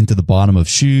air into the bottom of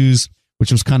shoes, which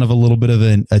was kind of a little bit of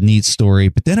a neat story.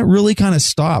 But then it really kind of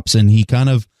stops, and he kind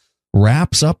of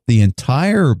wraps up the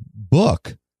entire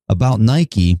book about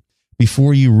Nike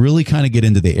before you really kind of get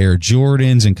into the Air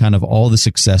Jordans and kind of all the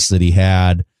success that he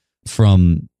had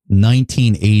from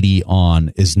 1980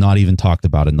 on is not even talked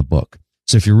about in the book.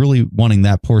 So if you're really wanting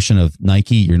that portion of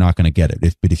Nike, you're not going to get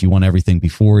it. But if you want everything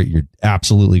before it, you're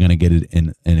absolutely going to get it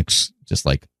in just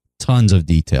like tons of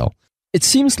detail. It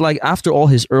seems like after all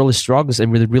his early struggles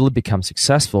and really become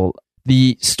successful,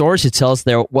 the stories he tells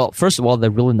there, well, first of all, they're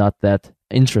really not that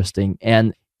interesting.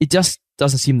 And it just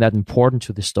doesn't seem that important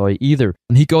to the story either.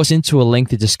 And he goes into a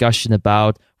lengthy discussion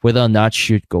about whether or not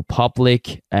should go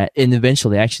public, and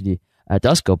eventually actually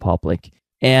does go public,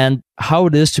 and how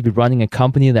it is to be running a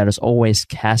company that is always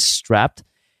cash-strapped,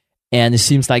 and it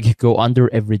seems like it go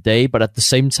under every day, but at the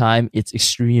same time, it's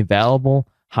extremely valuable.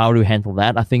 How to handle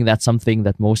that? I think that's something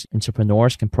that most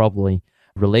entrepreneurs can probably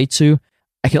relate to.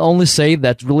 I can only say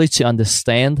that really to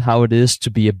understand how it is to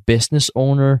be a business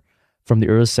owner from the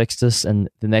early 60s and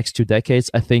the next 2 decades,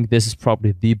 I think this is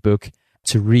probably the book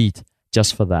to read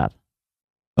just for that.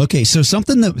 Okay, so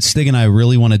something that Stig and I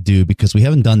really want to do, because we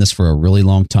haven't done this for a really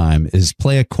long time, is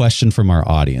play a question from our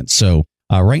audience. So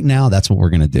right now, that's what we're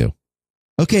going to do.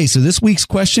 Okay, so this week's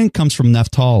question comes from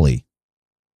Naftali.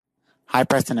 Hi,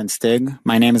 Preston and Stig.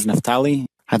 My name is Naftali.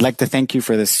 I'd like to thank you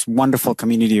for this wonderful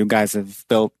community you guys have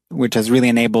built, which has really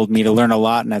enabled me to learn a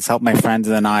lot and has helped my friends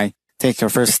and I take their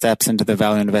first steps into the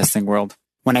value investing world.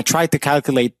 When I try to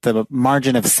calculate the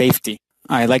margin of safety,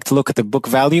 I like to look at the book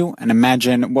value and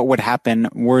imagine what would happen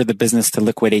were the business to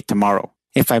liquidate tomorrow.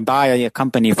 If I buy a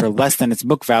company for less than its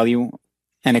book value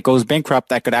and it goes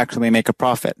bankrupt, I could actually make a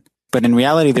profit. But in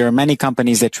reality, there are many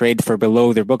companies that trade for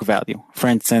below their book value. For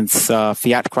instance,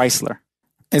 Fiat Chrysler.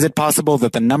 Is it possible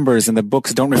that the numbers in the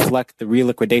books don't reflect the real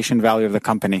liquidation value of the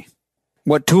company?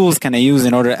 What tools can I use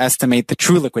in order to estimate the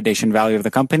true liquidation value of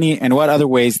the company? And what other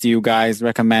ways do you guys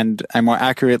recommend I more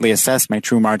accurately assess my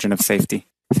true margin of safety?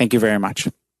 Thank you very much.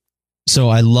 So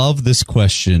I love this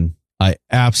question. I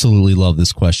absolutely love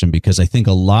this question because I think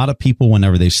a lot of people,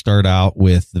 whenever they start out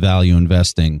with value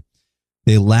investing,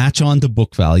 they latch on to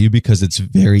book value because it's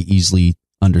very easily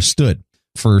understood.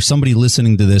 For somebody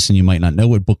listening to this and you might not know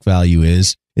what book value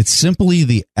is, it's simply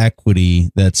the equity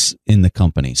that's in the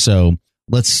company. So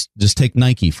let's just take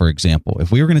Nike, for example.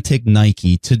 If we were going to take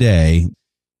Nike today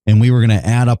and we were going to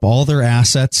add up all their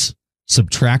assets,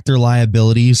 subtract their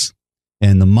liabilities,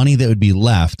 and the money that would be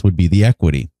left would be the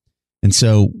equity. And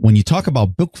so when you talk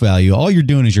about book value, all you're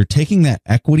doing is you're taking that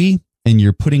equity and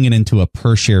you're putting it into a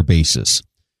per share basis.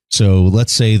 So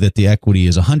let's say that the equity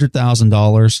is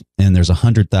 $100,000 and there's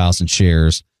 100,000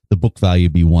 shares. The book value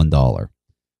would be $1.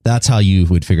 That's how you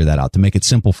would figure that out to make it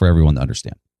simple for everyone to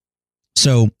understand.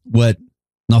 So what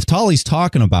Naftali's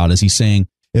talking about is he's saying,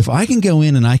 if I can go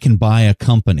in and I can buy a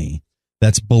company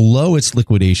that's below its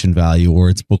liquidation value or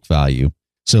its book value.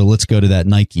 So let's go to that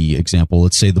Nike example.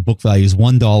 Let's say the book value is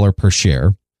 $1 per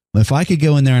share. If I could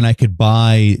go in there and I could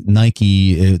buy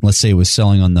Nike, let's say it was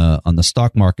selling on the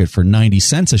stock market for 90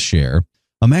 cents a share,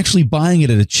 I'm actually buying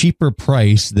it at a cheaper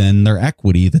price than their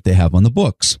equity that they have on the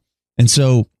books. And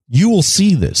so you will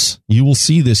see this. You will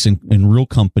see this in real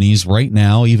companies right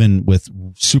now, even with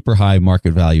super high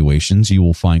market valuations. You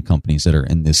will find companies that are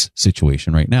in this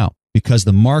situation right now because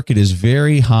the market is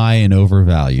very high and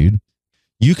overvalued.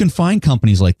 You can find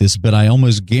companies like this, but I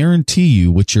almost guarantee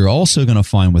you what you're also going to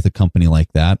find with a company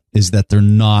like that is that they're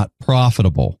not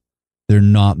profitable. They're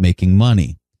not making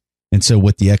money. And so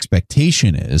what the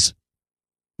expectation is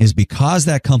because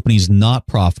that company's not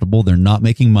profitable, they're not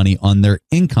making money on their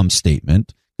income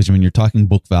statement, because when you're talking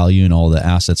book value and all the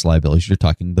assets, liabilities, you're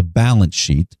talking the balance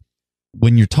sheet.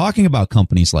 When you're talking about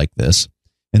companies like this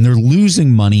and they're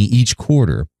losing money each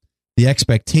quarter, the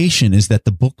expectation is that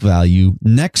the book value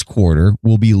next quarter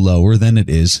will be lower than it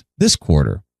is this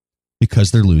quarter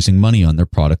because they're losing money on their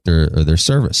product or their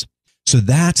service. So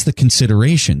that's the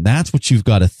consideration. That's what you've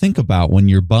got to think about when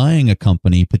you're buying a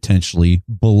company potentially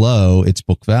below its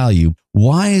book value.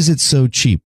 Why is it so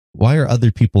cheap? Why are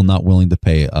other people not willing to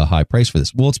pay a high price for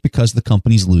this? Well, it's because the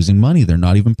company's losing money. They're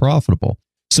not even profitable.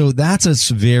 So that's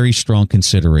a very strong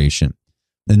consideration.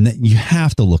 And you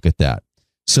have to look at that.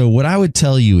 So what I would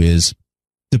tell you is,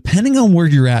 depending on where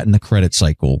you're at in the credit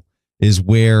cycle is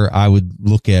where I would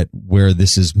look at where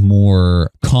this is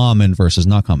more common versus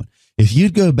not common. If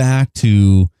you'd go back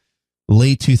to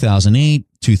late 2008,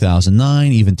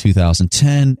 2009, even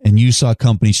 2010, and you saw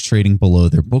companies trading below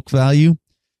their book value,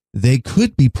 they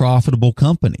could be profitable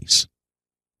companies,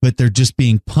 but they're just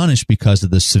being punished because of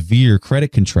the severe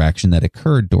credit contraction that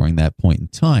occurred during that point in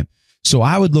time. So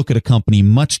I would look at a company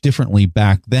much differently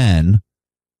back then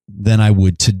than I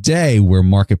would today, where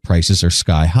market prices are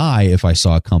sky high if I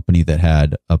saw a company that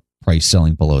had a price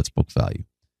selling below its book value.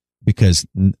 Because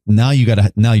now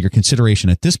your consideration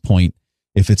at this point,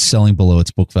 if it's selling below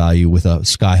its book value with a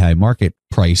sky high market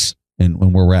price, and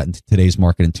when we're at in today's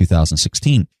market in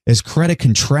 2016, as credit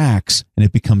contracts and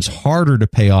it becomes harder to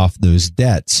pay off those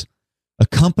debts, a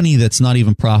company that's not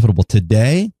even profitable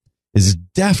today is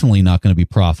definitely not going to be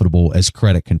profitable as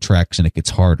credit contracts and it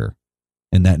gets harder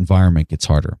and that environment gets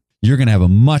harder. You're going to have a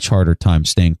much harder time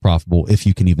staying profitable if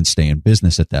you can even stay in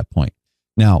business at that point.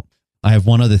 Now, I have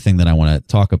one other thing that I want to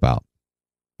talk about,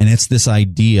 and it's this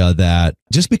idea that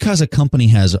just because a company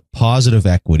has positive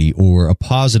equity or a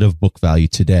positive book value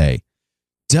today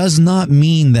does not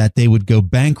mean that they would go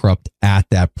bankrupt at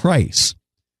that price.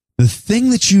 The thing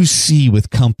that you see with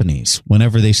companies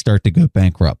whenever they start to go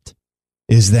bankrupt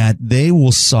is that they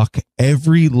will suck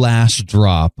every last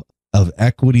drop of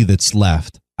equity that's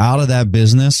left out of that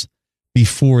business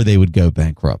before they would go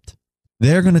bankrupt.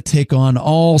 They're going to take on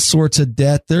all sorts of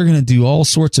debt. They're going to do all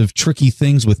sorts of tricky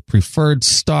things with preferred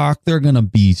stock. They're going to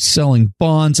be selling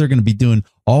bonds. They're going to be doing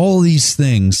all these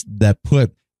things that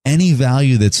put any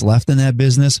value that's left in that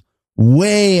business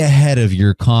way ahead of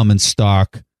your common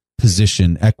stock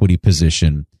position, equity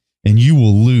position, and you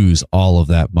will lose all of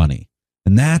that money.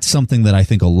 And that's something that I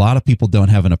think a lot of people don't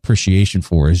have an appreciation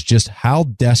for, is just how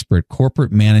desperate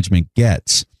corporate management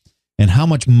gets and how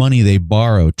much money they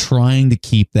borrow trying to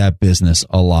keep that business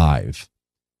alive.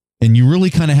 And you really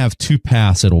kind of have two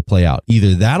paths that'll play out.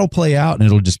 Either that'll play out and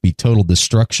it'll just be total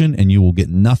destruction and you will get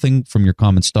nothing from your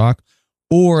common stock,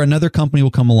 or another company will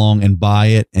come along and buy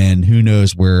it, and who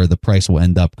knows where the price will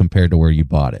end up compared to where you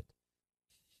bought it.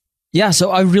 Yeah,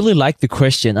 so I really like the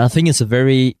question. I think it's a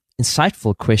very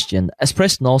insightful question. As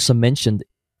Preston also mentioned,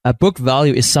 a book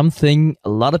value is something a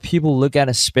lot of people look at,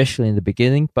 especially in the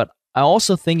beginning, but I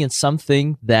also think it's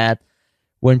something that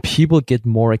when people get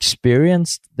more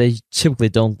experienced, they typically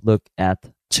don't look at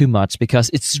too much, because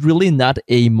it's really not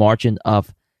a margin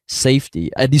of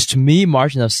safety. At least to me,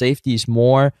 margin of safety is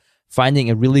more finding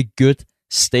a really good,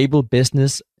 stable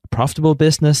business, profitable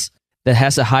business that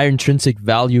has a higher intrinsic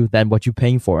value than what you're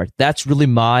paying for it. That's really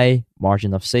my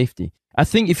margin of safety. I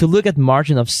think if you look at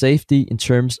margin of safety in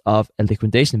terms of a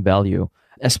liquidation value,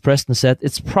 as Preston said,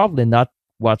 it's probably not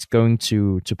what's going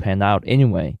to pan out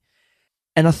anyway.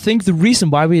 And I think the reason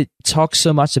why we talk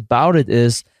so much about it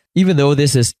is, even though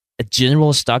this is a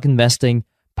general stock investing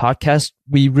podcast,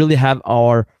 we really have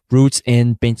our roots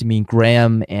in Benjamin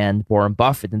Graham and Warren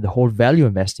Buffett and the whole value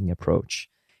investing approach.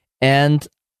 And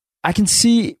I can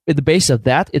see at the base of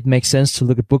that, it makes sense to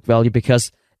look at book value,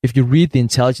 because if you read The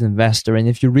Intelligent Investor and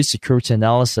if you read Security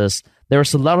Analysis,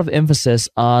 there's a lot of emphasis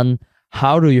on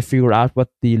how do you figure out what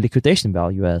the liquidation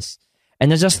value is.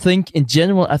 And I just think, in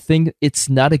general, I think it's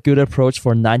not a good approach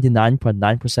for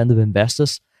 99.9% of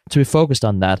investors to be focused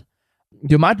on that.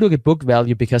 You might look at book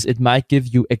value because it might give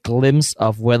you a glimpse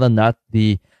of whether or not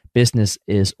the business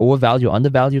is overvalued or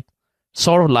undervalued.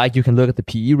 Sort of like you can look at the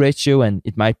PE ratio and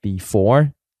it might be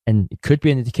 4, and it could be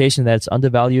an indication that it's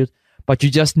undervalued, but you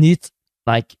just need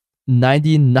like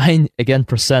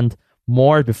 99%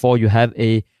 more before you have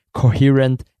a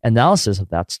coherent analysis of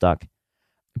that stock.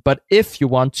 But if you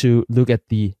want to look at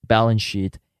the balance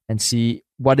sheet and see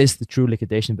what is the true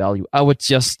liquidation value, I would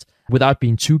just, without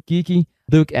being too geeky,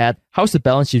 look at how's the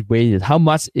balance sheet weighted, how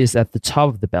much is at the top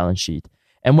of the balance sheet.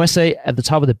 And when I say at the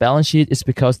top of the balance sheet, it's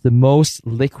because the most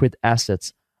liquid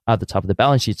assets are at the top of the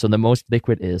balance sheet. So the most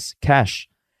liquid is cash.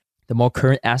 The more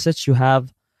current assets you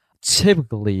have,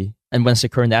 typically, and when I say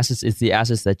current assets, it's the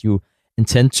assets that you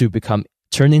intend to become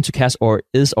turned into cash or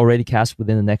is already cash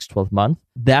within the next 12 months.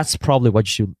 That's probably what you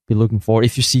should be looking for.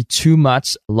 If you see too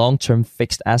much long-term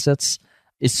fixed assets,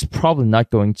 it's probably not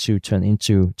going to turn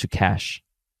into cash.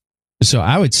 So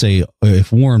I would say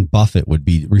if Warren Buffett would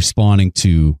be responding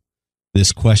to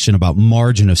this question about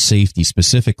margin of safety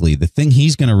specifically, the thing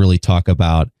he's going to really talk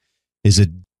about is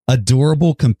a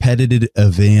durable competitive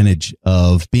advantage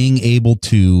of being able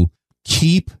to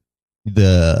keep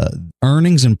the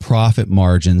earnings and profit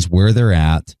margins where they're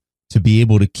at, to be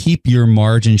able to keep your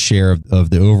margin share of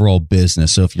the overall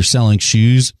business. So if you're selling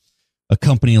shoes, a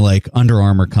company like Under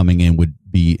Armour coming in would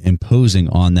be imposing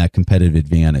on that competitive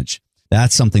advantage.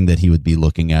 That's something that he would be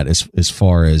looking at as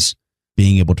far as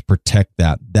being able to protect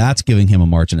that. That's giving him a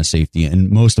margin of safety.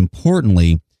 And most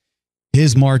importantly,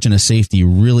 his margin of safety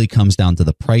really comes down to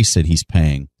the price that he's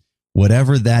paying.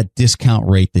 Whatever that discount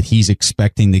rate that he's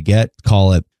expecting to get,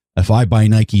 call it a if I buy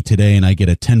Nike today and I get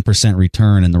a 10%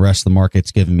 return and the rest of the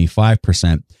market's giving me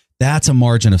 5%, that's a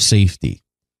margin of safety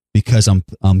because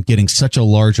I'm getting such a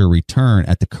larger return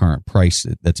at the current price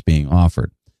that's being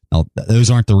offered. Now, those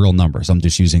aren't the real numbers. I'm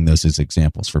just using those as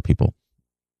examples for people.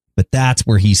 But that's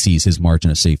where he sees his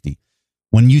margin of safety.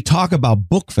 When you talk about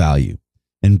book value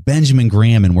and Benjamin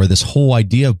Graham and where this whole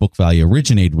idea of book value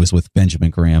originated was with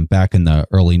Benjamin Graham back in the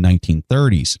early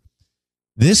 1930s.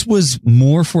 This was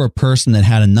more for a person that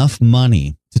had enough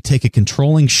money to take a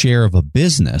controlling share of a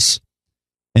business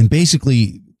and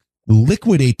basically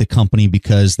liquidate the company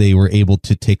because they were able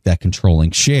to take that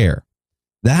controlling share.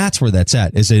 That's where that's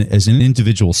at. As an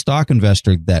individual stock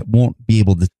investor that won't be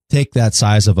able to take that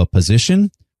size of a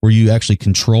position where you actually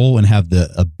control and have the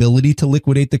ability to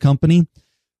liquidate the company,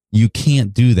 you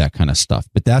can't do that kind of stuff.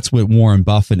 But that's what Warren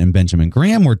Buffett and Benjamin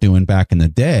Graham were doing back in the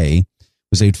day,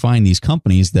 was they'd find these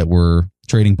companies that were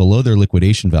trading below their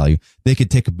liquidation value. They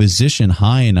could take a position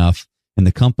high enough in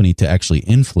the company to actually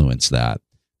influence that.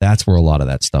 That's where a lot of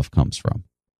that stuff comes from.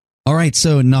 All right,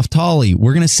 so Naftali,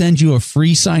 we're going to send you a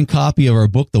free signed copy of our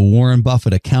book, The Warren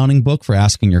Buffett Accounting Book, for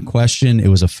asking your question. It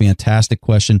was a fantastic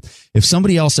question. If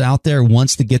somebody else out there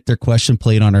wants to get their question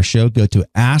played on our show, go to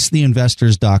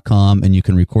asktheinvestors.com and you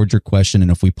can record your question. And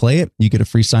if we play it, you get a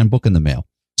free signed book in the mail.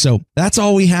 So that's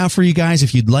all we have for you guys.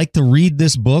 If you'd like to read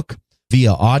this book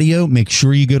via audio, make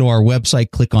sure you go to our website,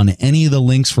 click on any of the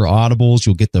links for Audibles.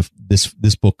 You'll get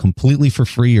this book completely for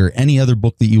free, or any other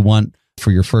book that you want for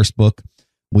your first book.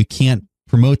 We can't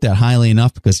promote that highly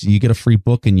enough because you get a free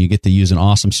book and you get to use an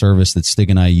awesome service that Stig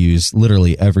and I use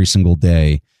literally every single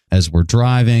day as we're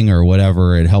driving or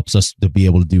whatever. It helps us to be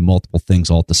able to do multiple things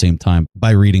all at the same time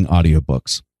by reading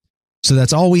audiobooks. So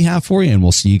that's all we have for you, and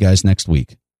we'll see you guys next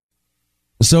week.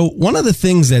 So one of the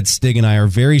things that Stig and I are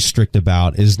very strict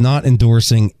about is not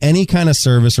endorsing any kind of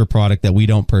service or product that we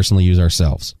don't personally use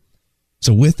ourselves.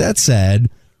 So with that said,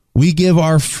 we give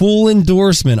our full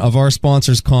endorsement of our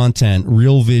sponsor's content,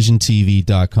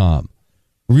 realvisiontv.com.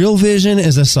 Real Vision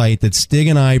is a site that Stig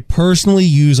and I personally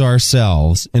use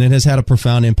ourselves, and it has had a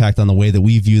profound impact on the way that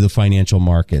we view the financial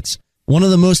markets. One of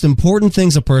the most important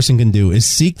things a person can do is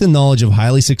seek the knowledge of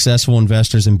highly successful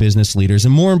investors and business leaders,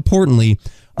 and more importantly,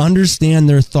 understand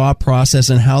their thought process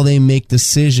and how they make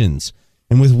decisions.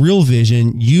 And with Real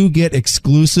Vision, you get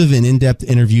exclusive and in-depth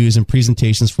interviews and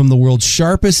presentations from the world's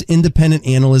sharpest independent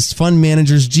analysts, fund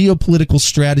managers, geopolitical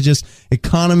strategists,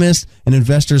 economists, and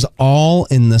investors, all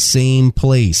in the same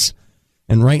place.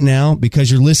 And right now,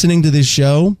 because you're listening to this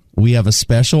show, we have a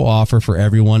special offer for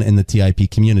everyone in the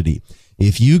TIP community.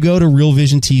 If you go to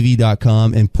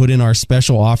realvisiontv.com and put in our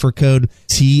special offer code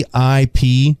TIP,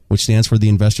 which stands for the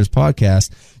Investors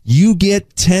Podcast, you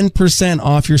get 10%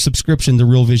 off your subscription to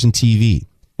Real Vision TV.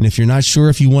 And if you're not sure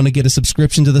if you want to get a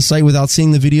subscription to the site without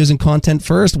seeing the videos and content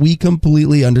first, we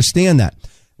completely understand that.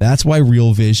 That's why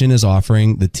Real Vision is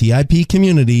offering the TIP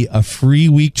community a free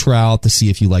week trial to see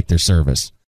if you like their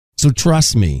service. So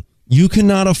trust me, you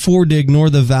cannot afford to ignore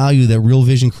the value that Real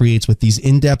Vision creates with these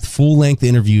in-depth, full-length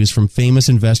interviews from famous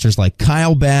investors like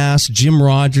Kyle Bass, Jim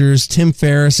Rogers, Tim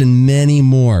Ferriss, and many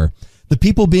more. The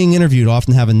people being interviewed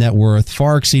often have a net worth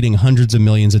far exceeding hundreds of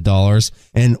millions of dollars,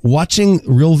 and watching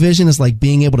Real Vision is like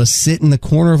being able to sit in the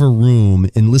corner of a room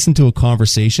and listen to a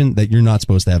conversation that you're not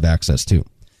supposed to have access to.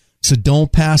 So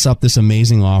don't pass up this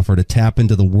amazing offer to tap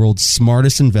into the world's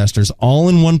smartest investors all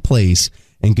in one place,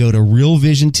 and go to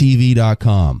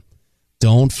realvisiontv.com.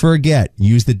 Don't forget,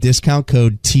 use the discount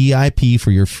code TIP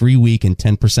for your free week and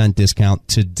 10% discount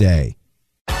today.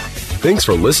 Thanks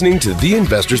for listening to The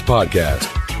Investors Podcast.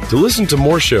 To listen to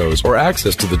more shows or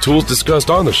access to the tools discussed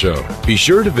on the show, be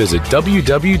sure to visit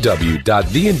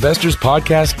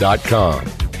www.theinvestorspodcast.com.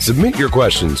 Submit your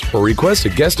questions or request a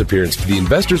guest appearance for The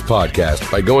Investors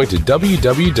Podcast by going to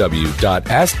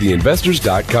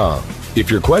www.asktheinvestors.com. If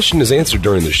your question is answered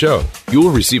during the show, you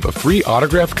will receive a free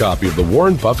autographed copy of the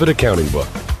Warren Buffett Accounting Book.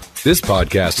 This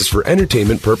podcast is for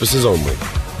entertainment purposes only.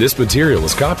 This material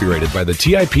is copyrighted by the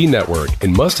TIP Network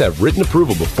and must have written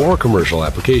approval before commercial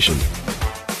application.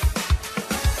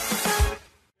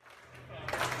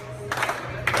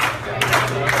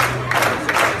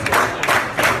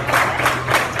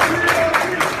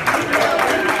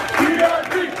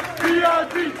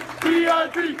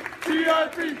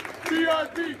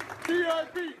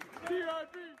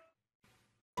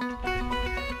 TIP.